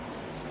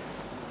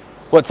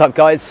What's up,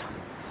 guys?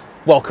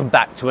 Welcome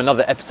back to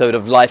another episode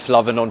of Life,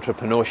 Love and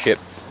Entrepreneurship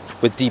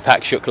with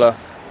Deepak Shukla.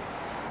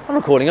 I'm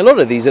recording a lot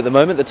of these at the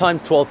moment. The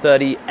time's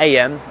 12:30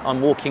 a.m.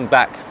 I'm walking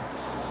back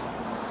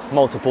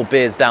multiple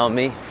beers down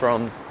me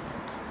from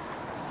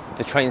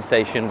the train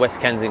station,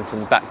 West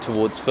Kensington, back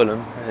towards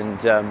Fulham.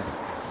 And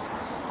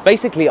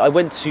basically, I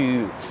went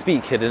to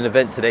speak at an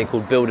event today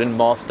called Build and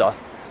Master.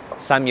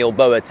 Samuel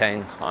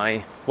Boateng.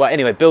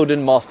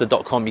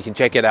 buildandmaster.com, you can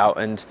check it out.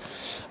 And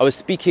I was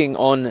speaking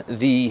on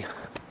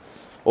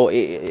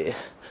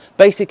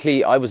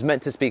basically I was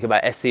meant to speak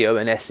about SEO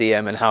and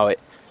SEM and how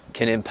it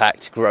can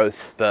impact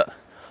growth, but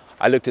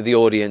I looked at the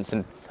audience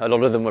and a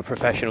lot of them were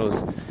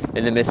professionals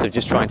in the midst of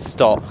just trying to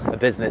start a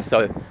business.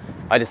 So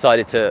I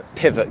decided to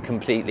pivot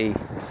completely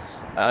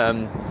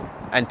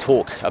and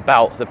talk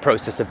about the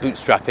process of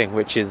bootstrapping,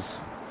 which is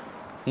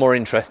more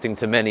interesting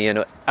to many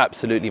and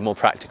absolutely more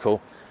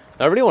practical.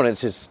 And I really wanted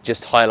to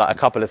just highlight a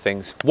couple of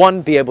things.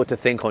 One, be able to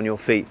think on your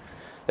feet,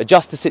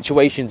 adjust to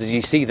situations as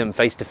you see them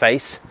face to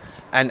face,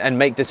 and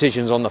make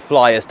decisions on the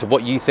fly as to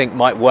what you think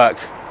might work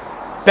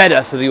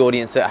better for the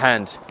audience at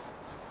hand.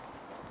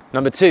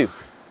 Number two,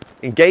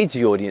 engage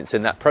the audience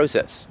in that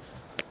process.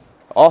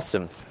 Ask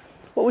them,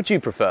 what would you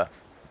prefer?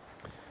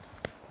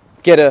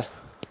 Get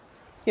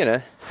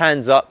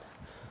hands up,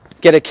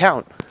 get a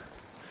count.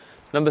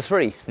 Number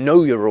three,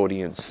 know your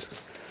audience.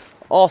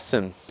 Ask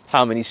them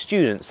how many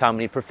students, how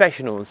many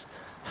professionals,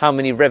 how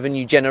many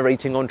revenue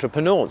generating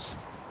entrepreneurs.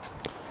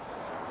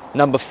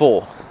 Number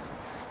four,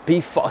 be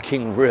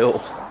fucking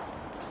real.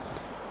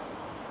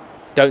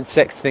 Don't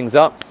sex things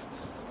up.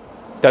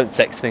 Don't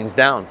sex things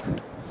down.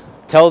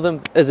 Tell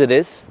them as it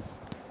is.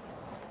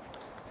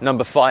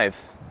 Number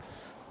five,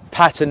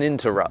 pattern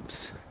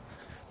interrupts.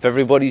 If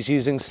everybody's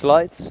using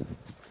slides,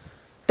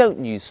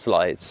 don't use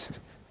slides.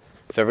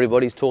 If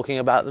everybody's talking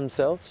about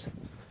themselves,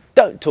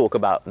 don't talk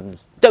about them.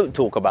 Don't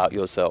talk about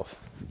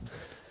yourself.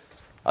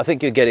 I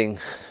think you're getting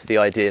the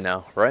idea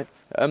now, right?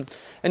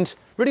 And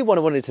really what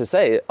I wanted to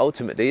say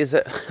ultimately is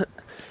that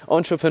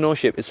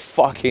entrepreneurship is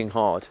fucking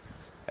hard,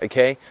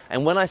 okay?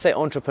 And when I say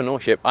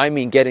entrepreneurship, I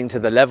mean getting to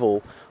the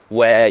level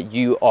where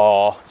you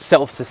are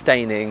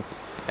self-sustaining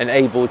and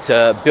able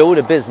to build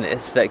a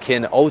business that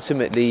can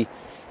ultimately,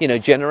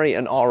 generate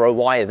an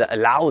ROI that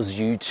allows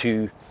you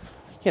to,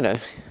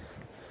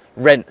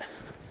 rent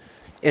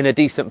in a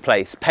decent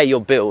place, pay your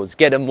bills,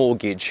 get a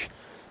mortgage,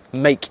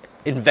 make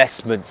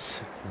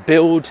investments,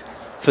 build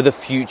for the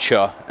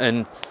future,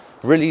 and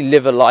really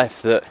live a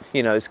life that,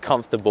 is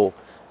comfortable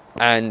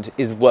and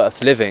is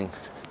worth living.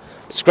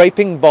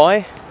 Scraping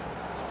by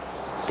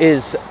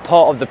is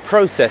part of the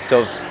process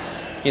of,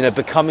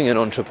 becoming an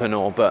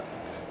entrepreneur, but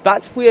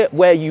that's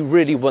where you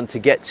really want to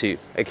get to,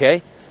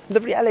 okay? The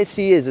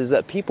reality is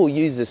that people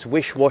use this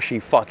wish-washy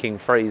fucking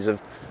phrase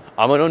of,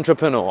 I'm an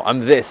entrepreneur,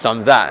 I'm this,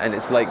 I'm that, and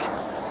it's like,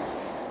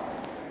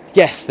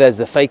 yes, there's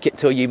the fake it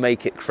till you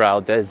make it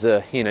crowd. There's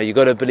you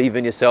got to believe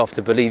in yourself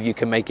to believe you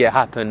can make it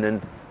happen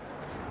and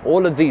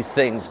all of these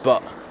things.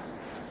 But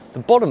the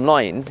bottom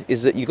line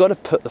is that you got to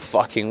put the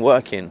fucking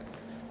work in.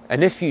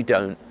 And if you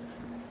don't,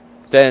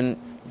 then,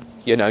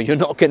 you're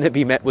not going to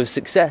be met with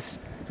success.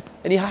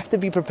 And you have to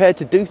be prepared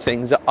to do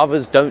things that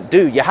others don't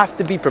do. You have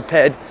to be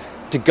prepared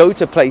to go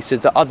to places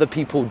that other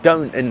people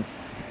don't. And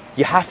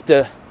you have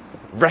to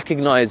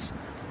recognize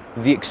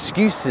the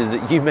excuses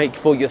that you make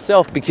for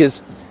yourself,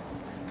 because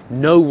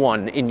no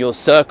one in your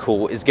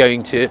circle is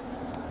going to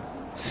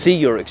see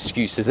your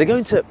excuses. They're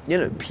going to,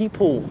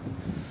 people,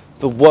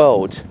 the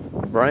world,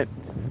 right?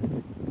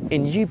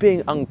 In you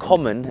being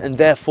uncommon and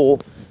therefore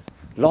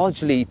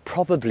largely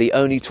probably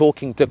only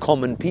talking to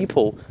common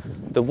people,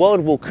 the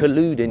world will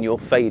collude in your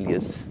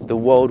failures. The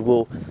world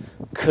will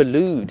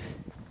collude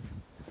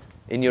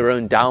in your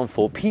own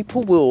downfall.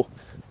 People will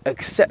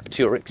accept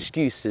your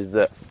excuses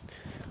that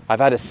I've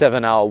had a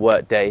 7-hour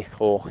work day,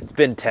 or it's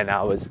been 10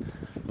 hours.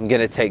 I'm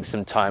going to take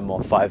some time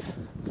off. I've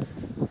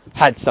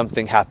had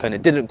something happen.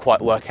 It didn't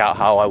quite work out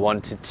how I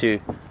wanted to.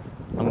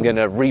 I'm going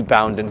to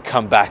rebound and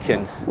come back.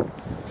 And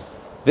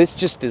this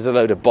just is a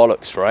load of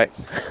bollocks, right?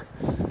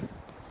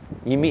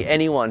 You meet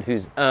anyone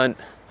who's earned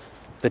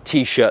the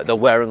t-shirt they're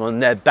wearing on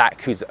their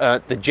back, who's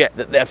earned the jet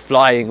that they're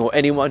flying, or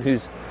anyone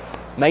who's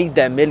made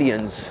their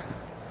millions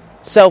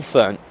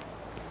self-earned,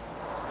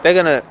 they're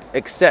going to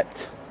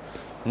accept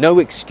no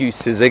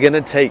excuses. They're going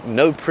to take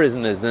no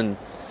prisoners. And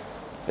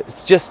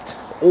it's just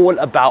all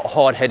about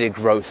hard-headed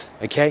growth,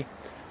 okay?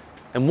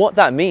 And what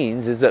that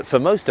means is that for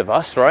most of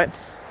us, right,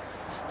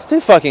 it's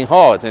too fucking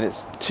hard and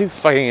it's too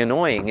fucking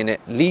annoying, and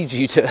it leads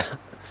you to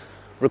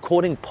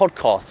recording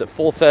podcasts at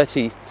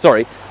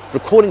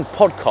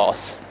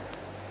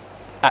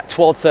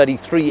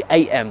 12:33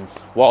 a.m.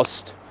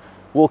 whilst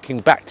walking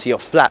back to your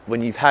flat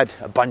when you've had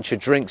a bunch of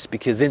drinks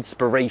because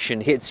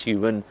inspiration hits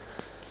you. And,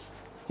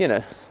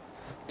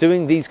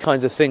 doing these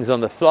kinds of things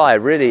on the fly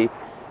really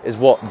is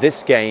what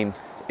this game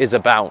is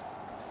about.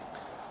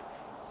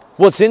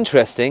 What's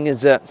interesting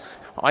is that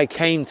I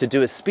came to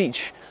do a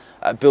speech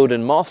at Build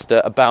and Master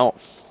about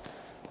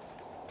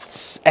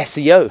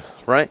SEO,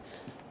 right?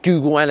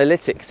 Google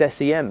Analytics,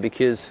 SEM,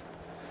 because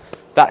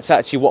That's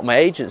actually what my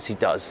agency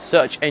does.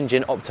 Search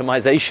engine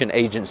optimization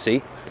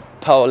agency,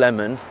 Pearl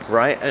Lemon,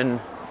 right? And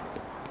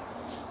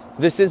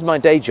this is my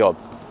day job.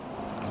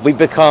 I've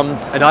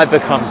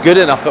become good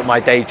enough at my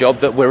day job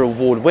that we're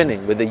award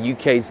winning. We're the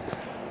UK's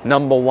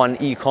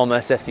 #1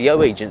 e-commerce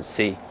SEO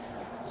agency,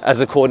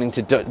 as according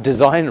to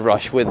Design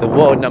Rush. We're the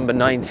world number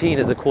 19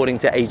 as according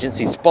to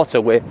Agency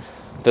Spotter. We're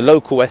the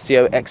local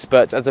SEO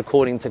experts as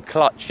according to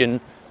Clutch. And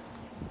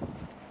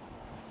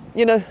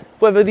you know,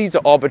 whether these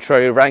are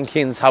arbitrary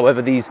rankings,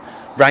 however these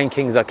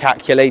rankings are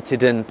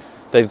calculated and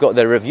they've got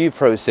their review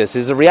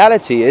processes, the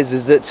reality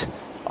is that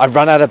I've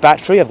run out of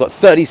battery. I've got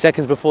 30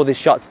 seconds before this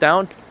shuts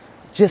down.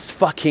 Just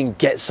fucking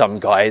get some,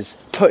 guys.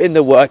 Put in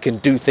the work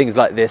and do things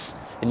like this,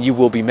 and you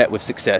will be met with success.